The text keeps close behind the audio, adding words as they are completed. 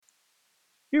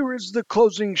Here is the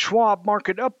closing Schwab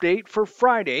market update for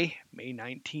Friday, May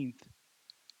 19th.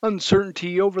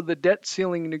 Uncertainty over the debt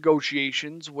ceiling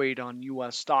negotiations weighed on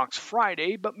U.S. stocks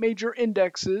Friday, but major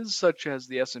indexes such as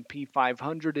the S&P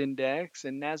 500 index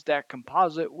and Nasdaq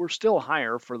Composite were still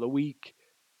higher for the week.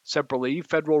 Separately,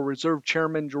 Federal Reserve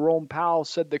Chairman Jerome Powell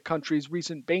said the country's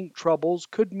recent bank troubles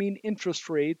could mean interest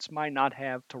rates might not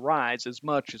have to rise as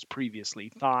much as previously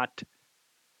thought.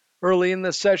 Early in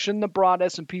the session, the broad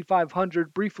S&P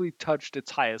 500 briefly touched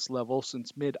its highest level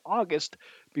since mid-August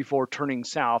before turning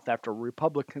south after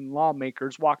Republican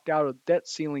lawmakers walked out of debt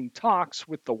ceiling talks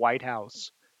with the White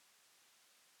House.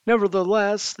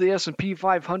 Nevertheless, the S&P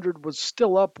 500 was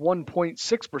still up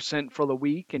 1.6% for the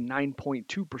week and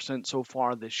 9.2% so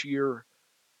far this year.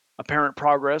 Apparent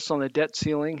progress on the debt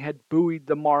ceiling had buoyed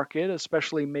the market,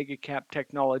 especially mega-cap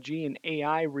technology and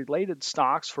AI-related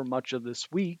stocks for much of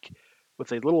this week,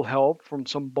 with a little help from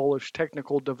some bullish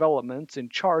technical developments in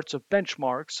charts of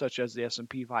benchmarks such as the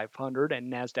S&P 500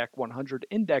 and Nasdaq 100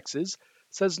 indexes,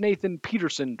 says Nathan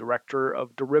Peterson, Director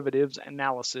of Derivatives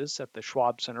Analysis at the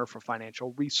Schwab Center for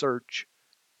Financial Research.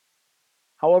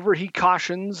 However, he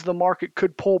cautions the market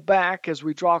could pull back as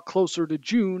we draw closer to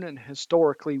June, an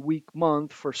historically weak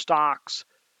month for stocks.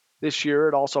 This year,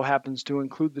 it also happens to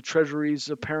include the Treasury's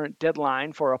apparent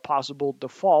deadline for a possible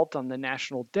default on the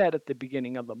national debt at the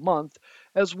beginning of the month,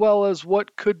 as well as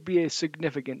what could be a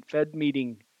significant Fed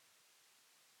meeting.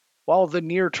 While the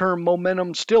near-term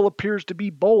momentum still appears to be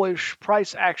bullish,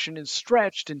 price action is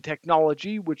stretched in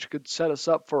technology, which could set us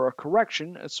up for a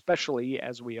correction, especially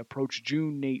as we approach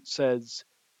June, Nate says.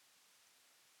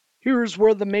 Here's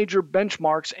where the major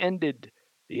benchmarks ended.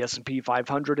 The S&P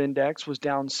 500 index was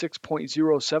down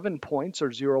 6.07 points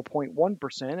or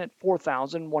 0.1% at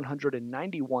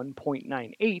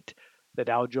 4,191.98. The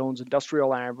Dow Jones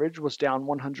Industrial Average was down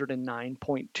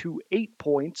 109.28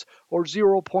 points or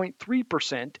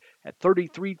 0.3% at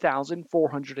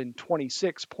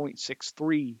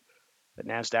 33,426.63. The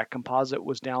Nasdaq Composite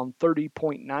was down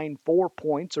 30.94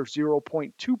 points or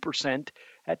 0.2%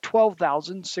 at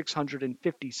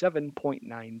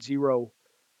 12,657.90.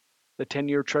 The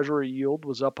 10-year Treasury yield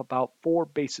was up about 4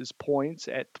 basis points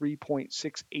at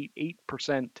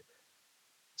 3.688%.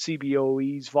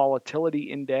 CBOE's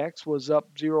Volatility Index was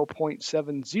up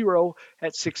 0.70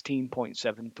 at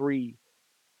 16.73.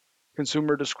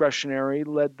 Consumer discretionary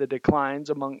led the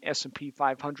declines among S&P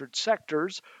 500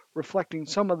 sectors, reflecting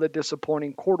some of the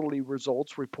disappointing quarterly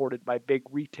results reported by big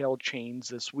retail chains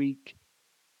this week.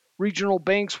 Regional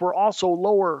banks were also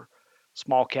lower.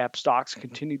 Small cap stocks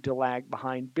continued to lag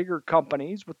behind bigger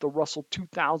companies, with the Russell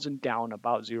 2000 down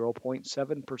about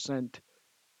 0.7%.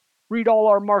 Read all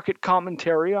our market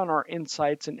commentary on our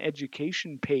Insights and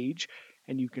Education page,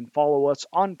 and you can follow us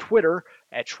on Twitter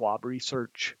at Schwab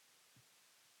Research.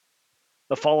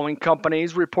 The following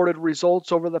companies reported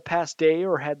results over the past day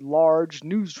or had large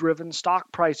news-driven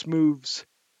stock price moves.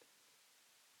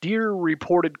 Deere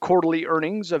reported quarterly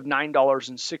earnings of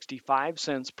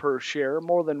 $9.65 per share,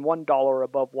 more than $1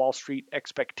 above Wall Street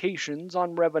expectations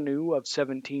on revenue of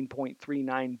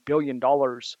 $17.39 billion.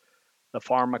 The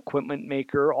farm equipment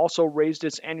maker also raised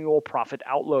its annual profit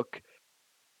outlook.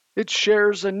 Its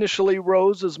shares initially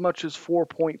rose as much as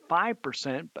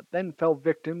 4.5%, but then fell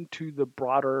victim to the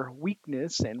broader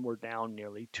weakness and were down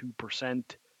nearly 2%.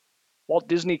 Walt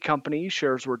Disney Company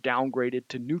shares were downgraded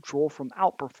to neutral from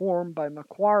outperform by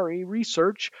Macquarie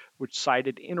Research, which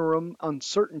cited interim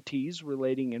uncertainties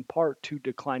relating in part to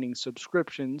declining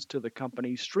subscriptions to the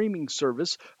company's streaming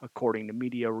service, according to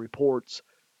media reports.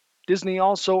 Disney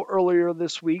also earlier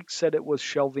this week said it was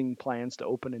shelving plans to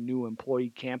open a new employee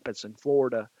campus in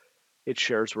Florida. Its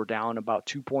shares were down about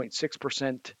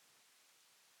 2.6%.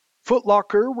 Foot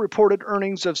Locker reported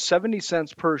earnings of 70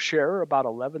 cents per share, about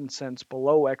 11 cents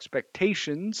below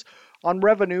expectations, on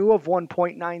revenue of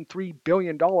 $1.93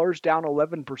 billion, down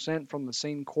 11% from the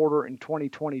same quarter in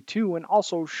 2022 and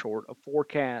also short of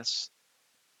forecasts.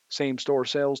 Same-store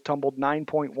sales tumbled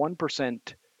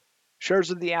 9.1%. Shares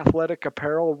of the athletic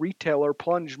apparel retailer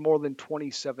plunged more than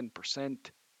 27%.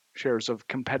 Shares of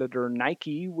competitor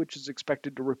Nike, which is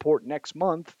expected to report next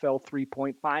month, fell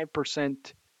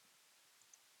 3.5%.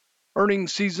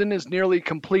 Earnings season is nearly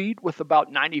complete, with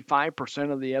about 95%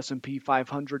 of the S&P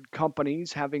 500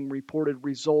 companies having reported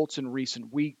results in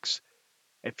recent weeks.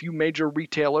 A few major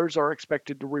retailers are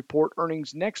expected to report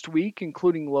earnings next week,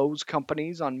 including Lowe's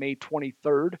Companies on May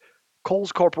 23rd,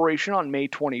 Kohl's Corporation on May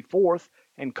 24th,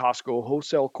 and Costco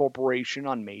Wholesale Corporation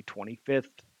on May 25th.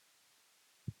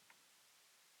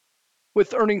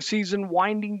 With earnings season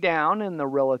winding down and the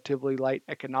relatively light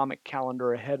economic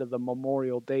calendar ahead of the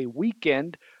Memorial Day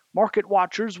weekend, Market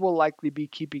watchers will likely be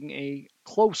keeping a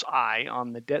close eye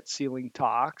on the debt ceiling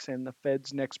talks and the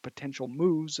Fed's next potential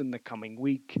moves in the coming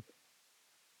week.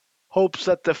 Hopes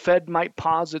that the Fed might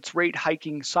pause its rate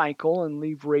hiking cycle and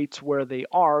leave rates where they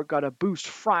are got a boost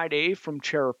Friday from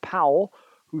Chair Powell,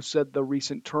 who said the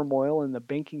recent turmoil in the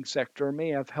banking sector may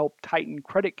have helped tighten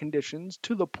credit conditions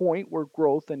to the point where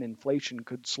growth and inflation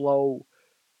could slow.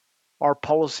 Our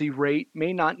policy rate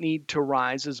may not need to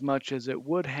rise as much as it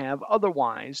would have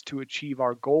otherwise to achieve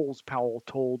our goals, Powell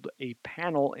told a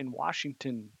panel in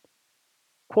Washington.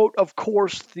 Quote, of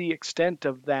course, the extent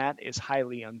of that is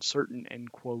highly uncertain,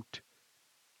 end quote.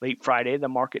 Late Friday, the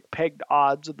market pegged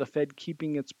odds of the Fed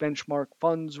keeping its benchmark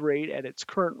funds rate at its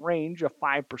current range of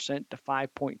 5% to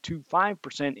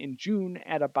 5.25% in June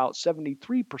at about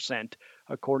 73%,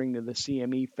 according to the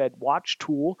CME Fed Watch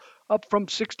tool, up from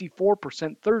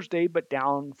 64% Thursday but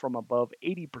down from above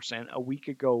 80% a week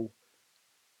ago.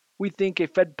 We think a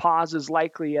Fed pause is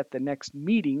likely at the next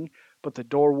meeting, but the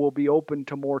door will be open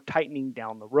to more tightening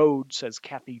down the road, says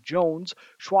Kathy Jones,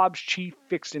 Schwab's chief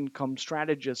fixed income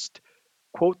strategist.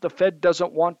 Quote, the Fed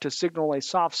doesn't want to signal a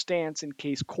soft stance in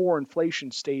case core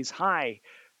inflation stays high.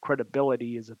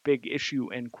 Credibility is a big issue,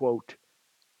 end quote.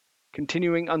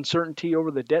 Continuing uncertainty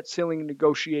over the debt ceiling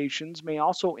negotiations may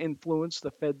also influence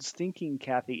the Fed's thinking,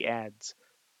 Kathy adds.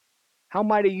 How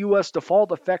might a U.S.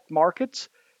 default affect markets?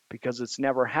 Because it's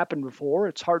never happened before,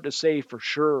 it's hard to say for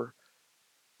sure.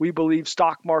 We believe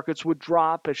stock markets would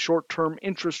drop as short-term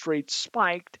interest rates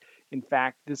spiked. In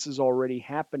fact, this is already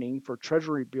happening for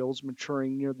Treasury bills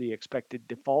maturing near the expected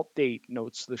default date,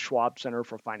 notes the Schwab Center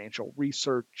for Financial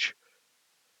Research.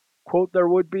 Quote, there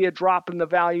would be a drop in the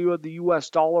value of the U.S.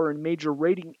 dollar and major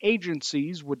rating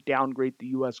agencies would downgrade the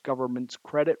U.S. government's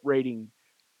credit rating.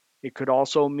 It could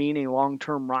also mean a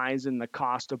long-term rise in the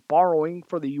cost of borrowing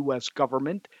for the U.S.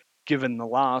 government, given the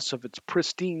loss of its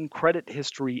pristine credit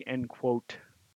history, end quote.